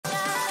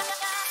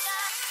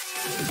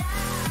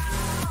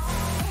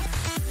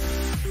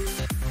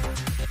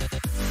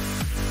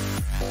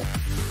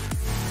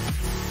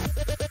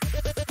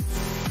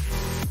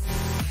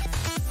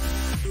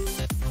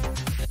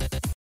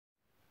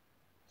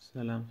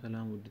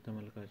ሰላም ውድ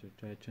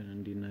ተመልካቾቻችን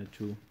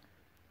እንዲናችሁ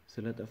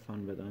ስለጠፋን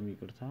በጣም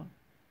ይቅርታ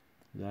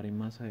ዛሬ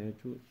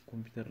ማሳያችሁ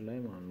ኮምፒተር ላይ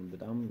ማለት ነው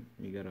በጣም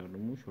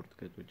የሚገራርሙ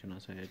ሾርትከቶችን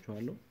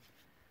አሳያችኋለሁ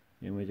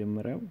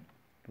የመጀመሪያው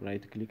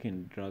ራይት ክሊክ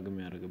ኤንድ ድራግ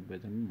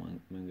የሚያደርግበትን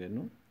መንገድ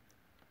ነው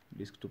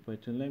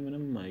ዴስክቶፓችን ላይ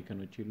ምንም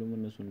አይከኖች የሉም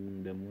እነሱን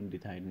ደግሞ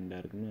እንዴት ሃይድ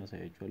እንዳደርግና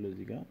አሳያችኋለሁ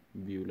እዚህ ጋር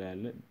ቪው ላይ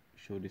ያለ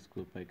ሾው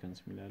ዴስክቶፕ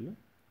አይከንስ ሚላለ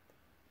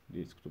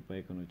ዴስክቶፕ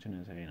አይከኖችን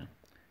ያሳየናል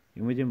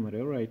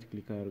የመጀመሪያው ራይት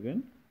ክሊክ አድርገን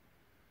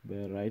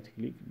በራይት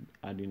ክሊክ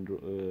አዲን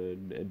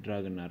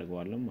ድራግ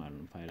እናደርገዋለን ማለት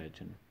ነው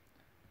ፋይላችን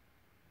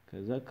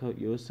ከዛ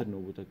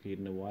የወሰድነው ቦታ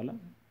ከሄድን በኋላ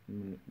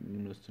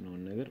ምን ወስነው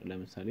ነገር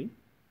ለምሳሌ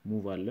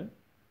ሙቭ አለ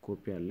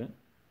ኮፒ አለ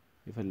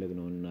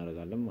የፈለግነው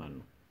እናደርጋለን ማለት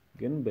ነው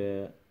ግን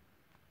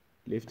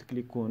በሌፍት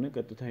ክሊክ ከሆነ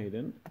ቀጥታ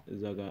ሄደን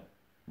እዛ ጋር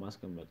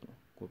ማስቀመጥ ነው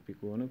ኮፒ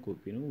ከሆነ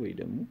ኮፒ ነው ወይ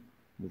ደግሞ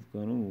ሙቭ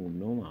ከሆነ ሙቭ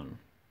ነው ማለት ነው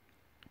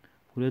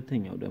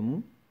ሁለተኛው ደግሞ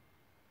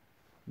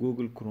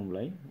ጉግል ክሮም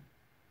ላይ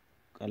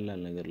ቀላል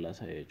ነገር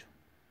ላሳያችሁ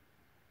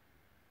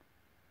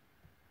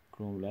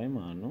ክሮም ላይ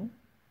ማለት ነው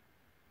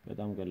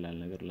በጣም ቀላል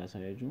ነገር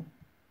ላሳያችሁ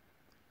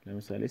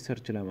ለምሳሌ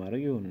ሰርች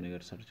ለማድረግ የሆነ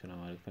ነገር ሰርች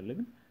ለማድረግ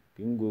ፈልገን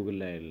ግን ጉግል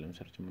ላይ አይደለም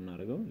ሰርች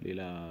የምናደርገው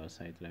ሌላ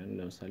ሳይት ላይ ነው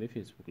ለምሳሌ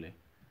ፌስቡክ ላይ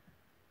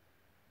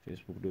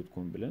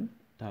facebook.com ብለን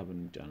ታብ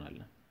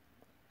እንጫናለን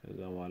ከዛ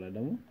በኋላ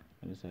ደግሞ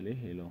ለምሳሌ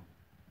ሄሎ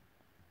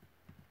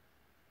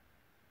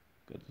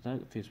ቀጥታ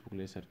ፌስቡክ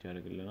ላይ ሰርች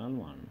ያደርግልናል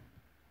ማለት ነው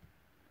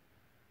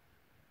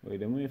ወይ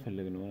ደግሞ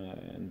የፈለግነው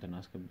እንትን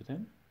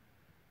አስገብተን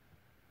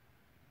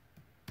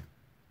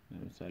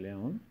ለምሳሌ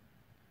አሁን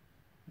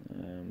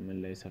ምን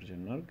ላይ ሰርች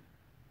እናርግ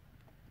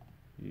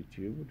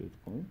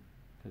youtube.com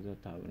ከዛ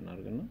ታብ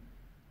እናርግና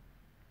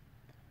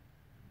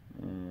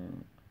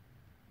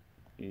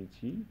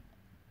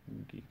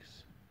ETGEEKS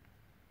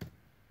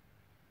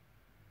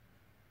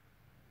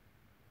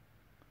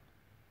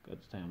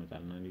ቀጥታ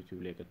ያመጣልና ዩቲዩብ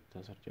ላይ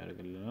ቀጥታ ሰርች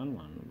ያደርግልናል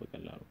ማለት ነው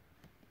በቀላሉ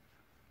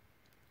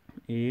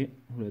ይሄ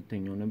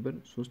ሁለተኛው ነበር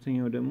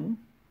ሶስተኛው ደግሞ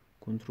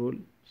ኮንትሮል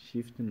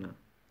ሺፍት እና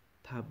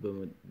ታብ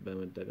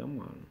በመጠቀም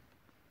ማለት ነው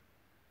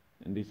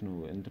እንዴት ነው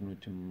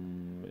እንትኖችም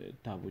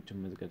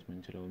ታቦችን መዝጋት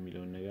የምንችለው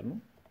የሚለው ነገር ነው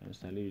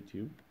ለምሳሌ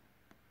ዩቲዩብ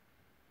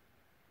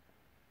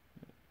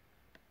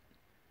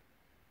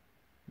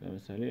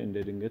ለምሳሌ እንደ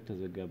ድንገት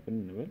ተዘጋብን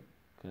እንበል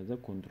ከዛ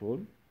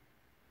ኮንትሮል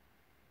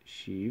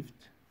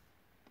ሺፍት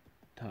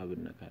ታብ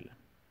እንነካለን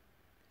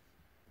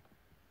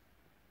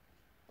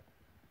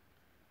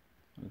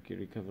ኦኬ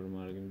ሪከቨር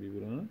ማድረግ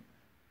እንዲብራና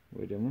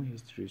ወይ ደግሞ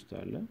ሂስትሪ ውስጥ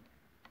አለ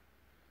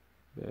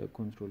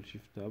በኮንትሮል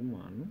ሺፍት ታብ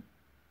ማለት ነው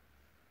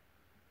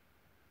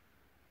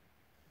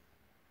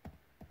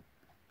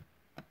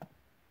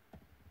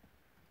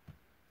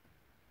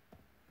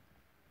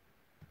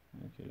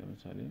ኦኬ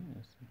ለምሳሌ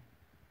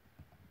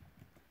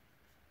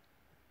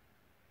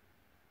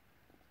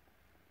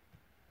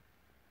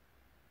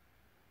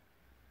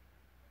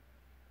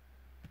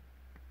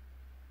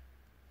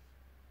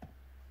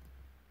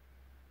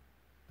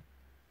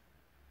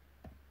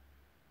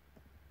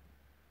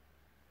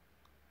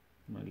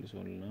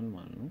መልሶልናል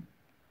ማለት ነው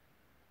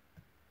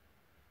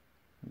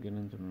ግን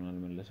እንትኑን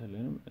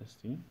አልመለሰልንም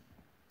እስቲ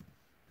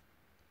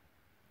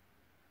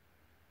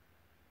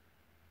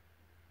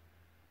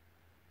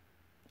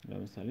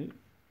ለምሳሌ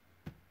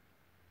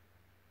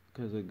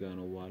ከዘጋ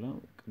ነው በኋላ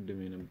ቅድም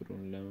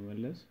የነበረውን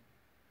ለመመለስ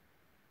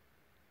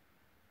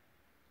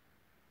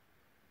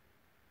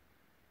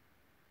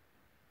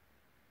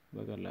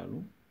በቀላሉ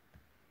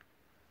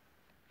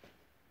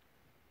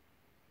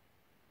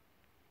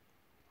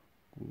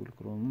ጉግል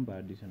ክሮም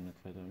በአዲስ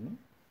እንከፈተውና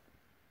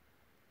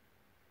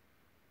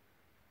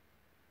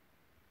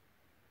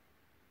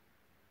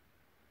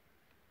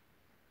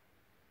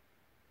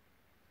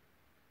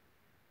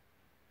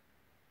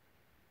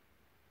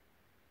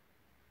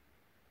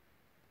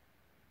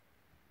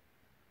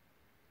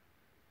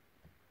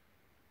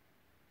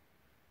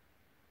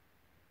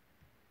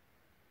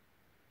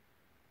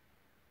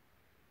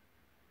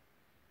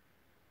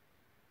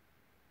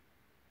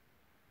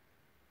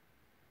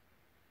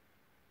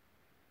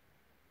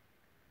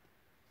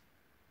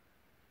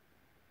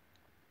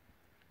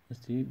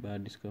እስቲ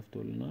በአዲስ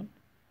ከፍቶልናል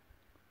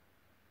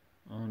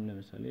አሁን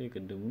ለምሳሌ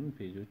የቀደሙን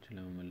ፔጆች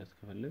ለመመለስ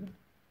ከፈለግን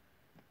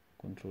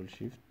ኮንትሮል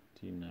ሺፍት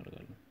ቲ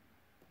እናደርጋለን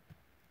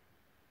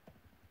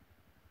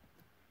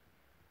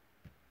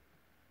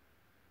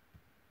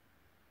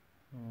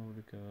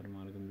ሪከቨር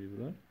ማድረግ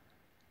እንዲብሏል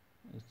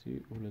እስቲ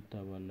ሁለት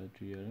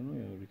አባላችሁ እያለ ነው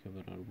ያው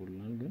ሪከቨር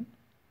አድርጎልናል ግን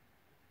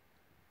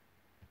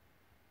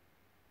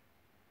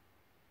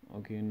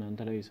ኦኬ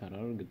እናንተ ላይ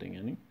ይሰራል እርግጠኛ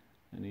ነኝ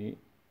እኔ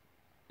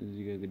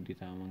እዚህ ጋር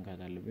ግዴታ መንካት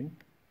አለብኝ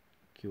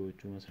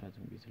ኪዎቹ መስራት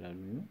እንዲስላሉ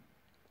ነው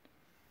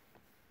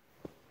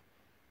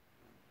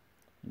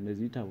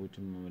እነዚህ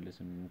ታቦችን መመለስ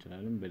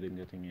እንችላለን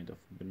በድንገተኛ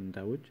የጠፉብን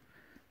ታቦች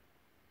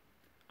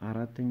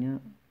አራተኛ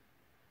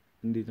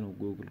እንዴት ነው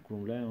ጉግል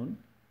ክሮም ላይ አሁን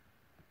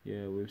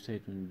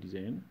የዌብሳይቱን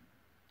ዲዛይን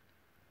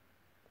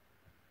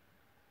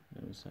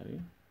ለምሳሌ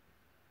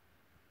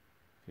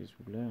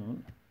ፌስቡክ ላይ አሁን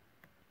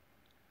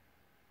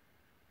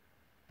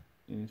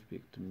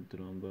ኢንስፔክት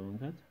ምትለውን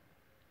በመንካት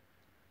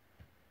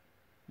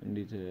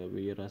እንዴት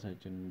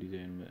በየራሳችን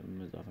ዲዛይን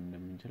መጻፍ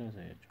እንደምንችል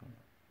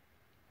አሳያችኋለሁ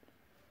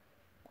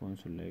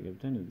ኮንሶል ላይ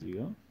ገብተን እዚህ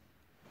ጋር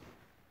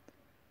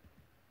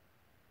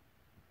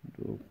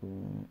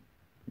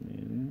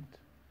document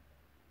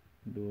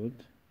dot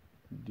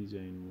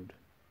design mode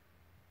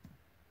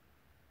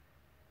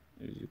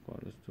is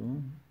equals to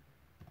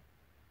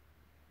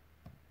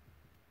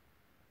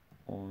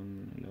on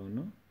ለውና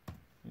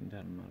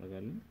ኢንተር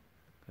እናደርጋለን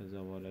ከዛ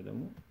በኋላ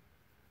ደግሞ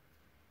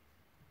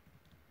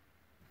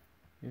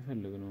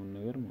የፈለግነውን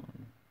ነገር ማለት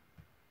ነው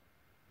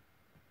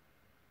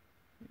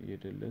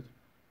እየደለት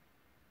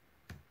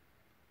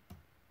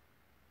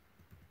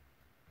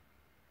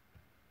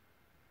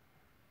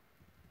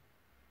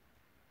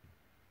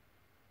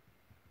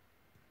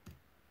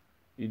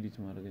ኤዲት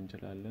ማድረግ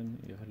እንችላለን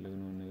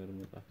የፈለግነውን ነገር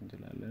መጻፍ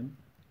እንችላለን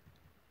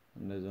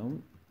እንደዛውም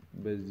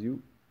በዚሁ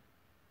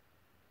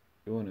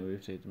የሆነ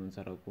ዌብሳይት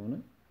መንሰራው ከሆነ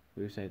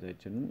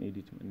ዌብሳይታችንን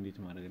ኤዲት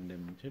ማድረግ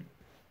እንደምንችል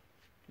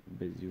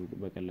በዚሁ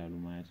በቀላሉ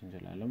ማየት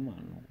እንችላለን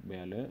ማለት ነው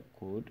በያለ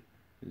ኮድ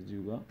እዚሁ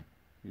ጋር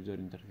ዩዘር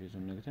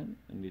ኢንተርፌሱን ነክተን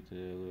እንዴት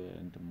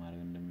እንትን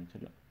ማድረግ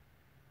እንደምንችል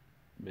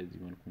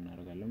በዚህ መልኩ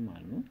እናደርጋለን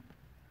ማለት ነው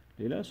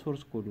ሌላ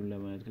ሶርስ ኮዱን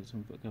ለማየት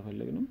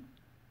ከፈለግንም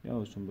ያው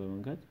እሱን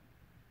በመንካት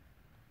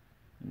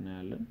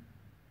እናያለን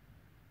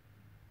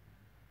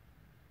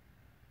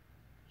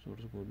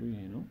ሶርስ ኮዱ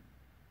ይሄ ነው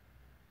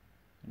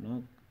እና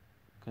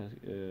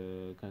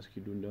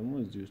ካስኪዱን ደግሞ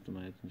እዚህ ውስጥ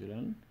ማየት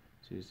እንችላለን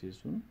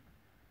ሲኤስኤሱን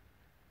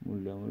ሙሉ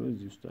ለሙሉ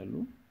እዚህ ውስጥ አሉ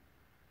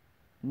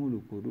ሙሉ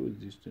ኮዱ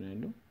እዚህ ውስጥ ነው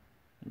ያለው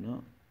እና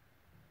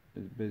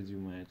በዚሁ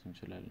ማየት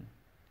እንችላለን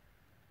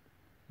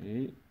ይሄ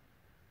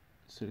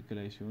ስልክ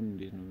ላይ ሲሆን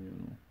እንዴት ነው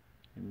የሚሆነው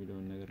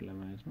የሚለውን ነገር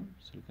ለማየት ነው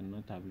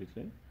ስልክና ታብሌት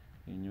ላይ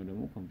የኛው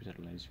ደግሞ ኮምፒውተር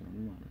ላይ ሲሆን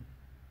ማለት ነው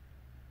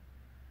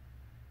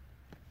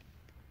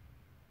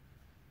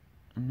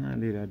እና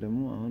ሌላ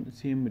ደግሞ አሁን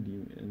ሲኤምዲ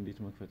እንዴት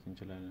መክፈት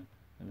እንችላለን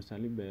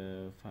ለምሳሌ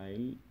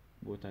በፋይል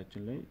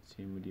ቦታችን ላይ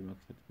ሲኤምዲ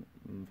መክፈት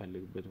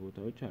እንፈልግበት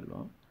ቦታዎች አሉ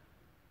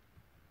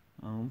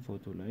አሁን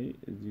ፎቶ ላይ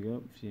እዚህ ጋር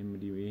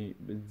ሲኤምዲ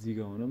እዚህ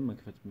ጋር ሆነን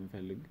መክፈት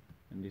እንፈልግ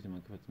እንዴት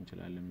መክፈት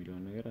እንችላለን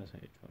የሚለውን ነገር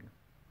አሳያችኋለሁ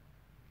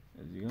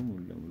እዚህ ጋር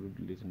ሙሉ ለሙሉ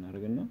ዲሊት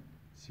እናደርግና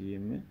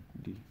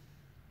ሲኤምዲ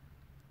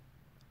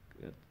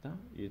ቀጥታ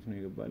የት ነው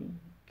ይገባልን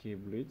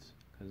ኬብሌት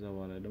ከዛ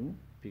በኋላ ደግሞ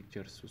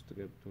ፒክቸርስ ውስጥ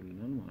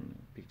ገብቶልናል ማለት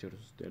ነው ፒክቸርስ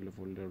ውስጥ ያለ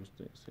ፎልደር ውስጥ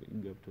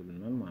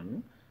ገብቶልናል ማለት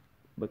ነው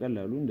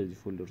በቀላሉ እንደዚህ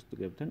ፎልደር ውስጥ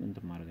ገብተን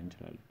እንትን ማድረግ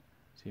እንችላለን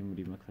ሲኤምዲ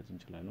መክፈት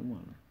እንችላለን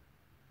ማለት ነው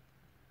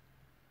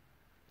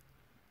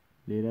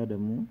ሌላ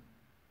ደግሞ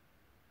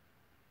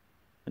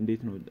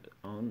እንዴት ነው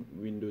አሁን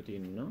ዊንዶው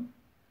 10 እና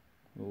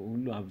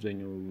ሁሉ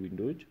አብዛኛው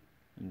ዊንዶዎች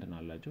እንትን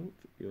አላቸው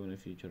የሆነ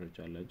ፊቸሮች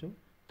አላቸው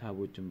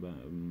ታቦችን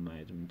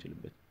ማየት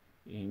የምንችልበት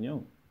ይሄኛው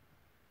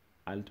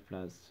alt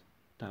plus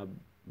tab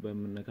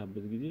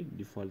በመነካበት ጊዜ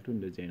ዲፋልቱ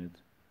እንደዚህ አይነት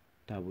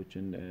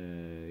ታቦችን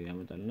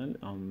ያመጣልናል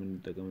አሁን ምን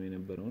ተጠቅመው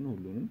የነበረውን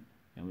ሁሉንም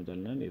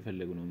ያመጣልናል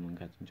የፈለግነው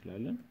መንካት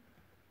እንችላለን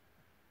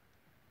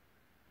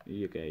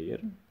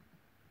እየቀያየር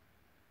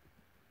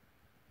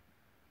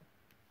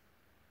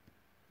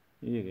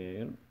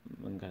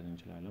መንካት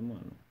እንችላለን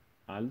ማለት ነው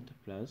alt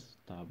plus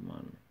tab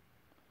ማለት ነው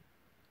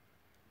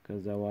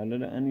ከዛ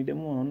በኋላ እኔ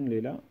ደግሞ አሁን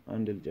ሌላ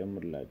አንድ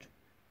ልጨምርላችሁ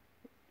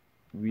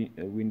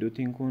ዊንዶው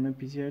 10 ከሆነ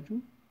ፒሲያችሁ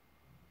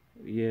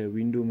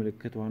የዊንዶው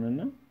ምልክት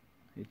ዋናና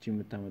እቺ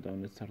የምታመጣው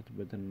ስታርት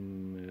በተን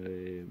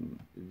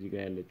እዚህ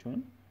ጋር ያለችውን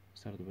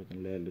ስታርት በተን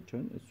ላይ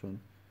ያለችውን እሱን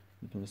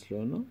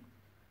የምትመስለው ነው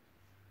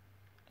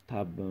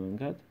ታብ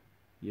በመንካት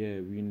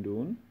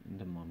የዊንዶውን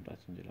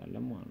እንደማምጣት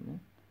እንችላለን ማለት ነው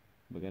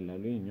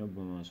በቀላሉ ይሄኛው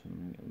በማውስ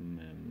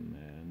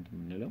እንትን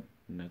ምንለው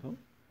እናካው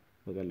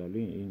በቀላሉ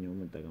ይሄኛው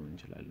መጠቀም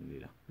እንችላለን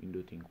ሌላ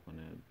ዊንዶው 10 ከሆነ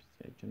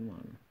ፒሲያችን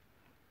ማለት ነው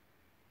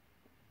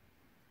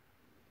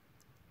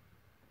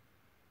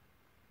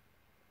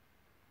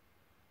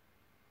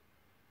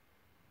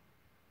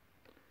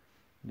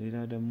ሌላ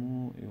ደግሞ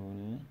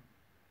የሆነ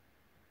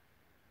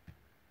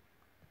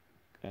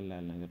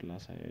ቀላል ነገር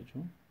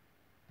ላሳያችሁ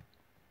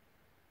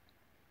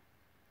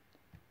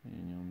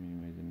የኛው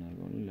ኢሜጅ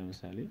እናርገው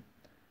ለምሳሌ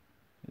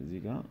እዚህ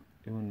ጋር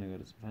የሆነ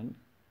ነገር ጽፈን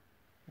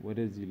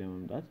ወደዚህ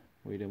ለመምጣት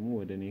ወይ ደግሞ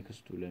ወደ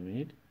ኔክስቱ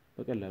ለመሄድ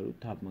በቀላሉ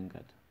ታብ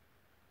መንካት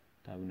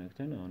ታብ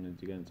ነክተን አሁን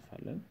እዚህ ጋር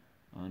እንጽፋለን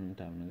አሁንም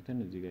ታብ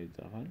ነክተን እዚህ ጋር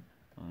ይጻፋል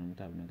አሁንም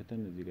ታብ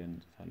ነክተን እዚህ ጋር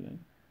እንጽፋለን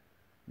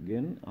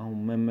ግን አሁን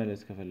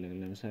መመለስ ከፈለግን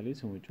ለምሳሌ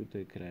ስሞቹ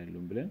ትክክል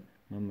አይደሉም ብለን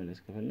መመለስ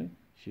ከፈለግን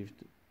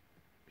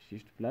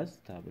shift plus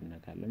tab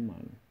እንነካለን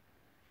ማለት ነው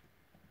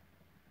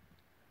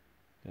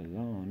ከዛ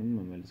አሁንም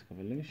መመለስ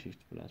ከፈለግን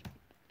shift plus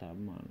tab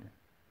ማለት ነው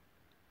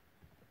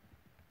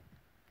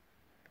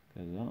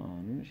ከዛ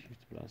አሁንም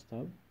shift plus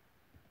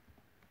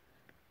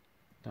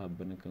tab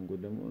በነካን ጎ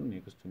ደግሞ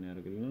ኔክስቱን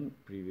ያደርግልናል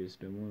previous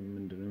ደግሞ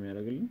ምንድነው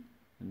ያደርግልን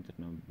እንትን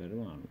ነበር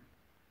ማለት ነው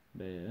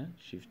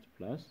በshift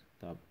plus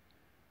tab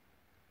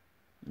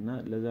እና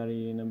ለዛሬ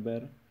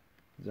ነበር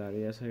ዛሬ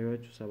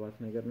ያሳያችሁ 7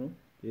 ነገር ነው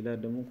ሌላ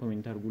ደግሞ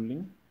ኮሜንት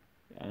አድርጉልኝ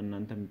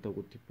እናንተ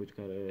የምታውቁት ቲፖች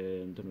ካለ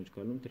እንትኖች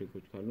ካሉ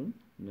ትሪኮች ካሉ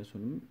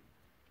እነሱንም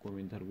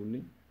ኮሜንት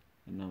አድርጉልኝ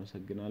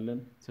እናመሰግናለን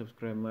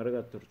ሰብስክራይብ ማድረግ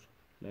አትርሱ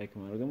ላይክ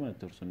ማድረግም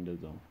አትርሱ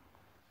እንደዛው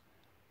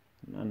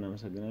እና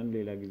እናመሰግናለን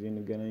ሌላ ጊዜ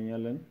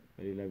እንገናኛለን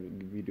በሌላ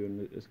ቪዲዮ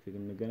እስከ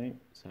እንገናኝ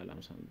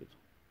ሰላም ሰንብቱ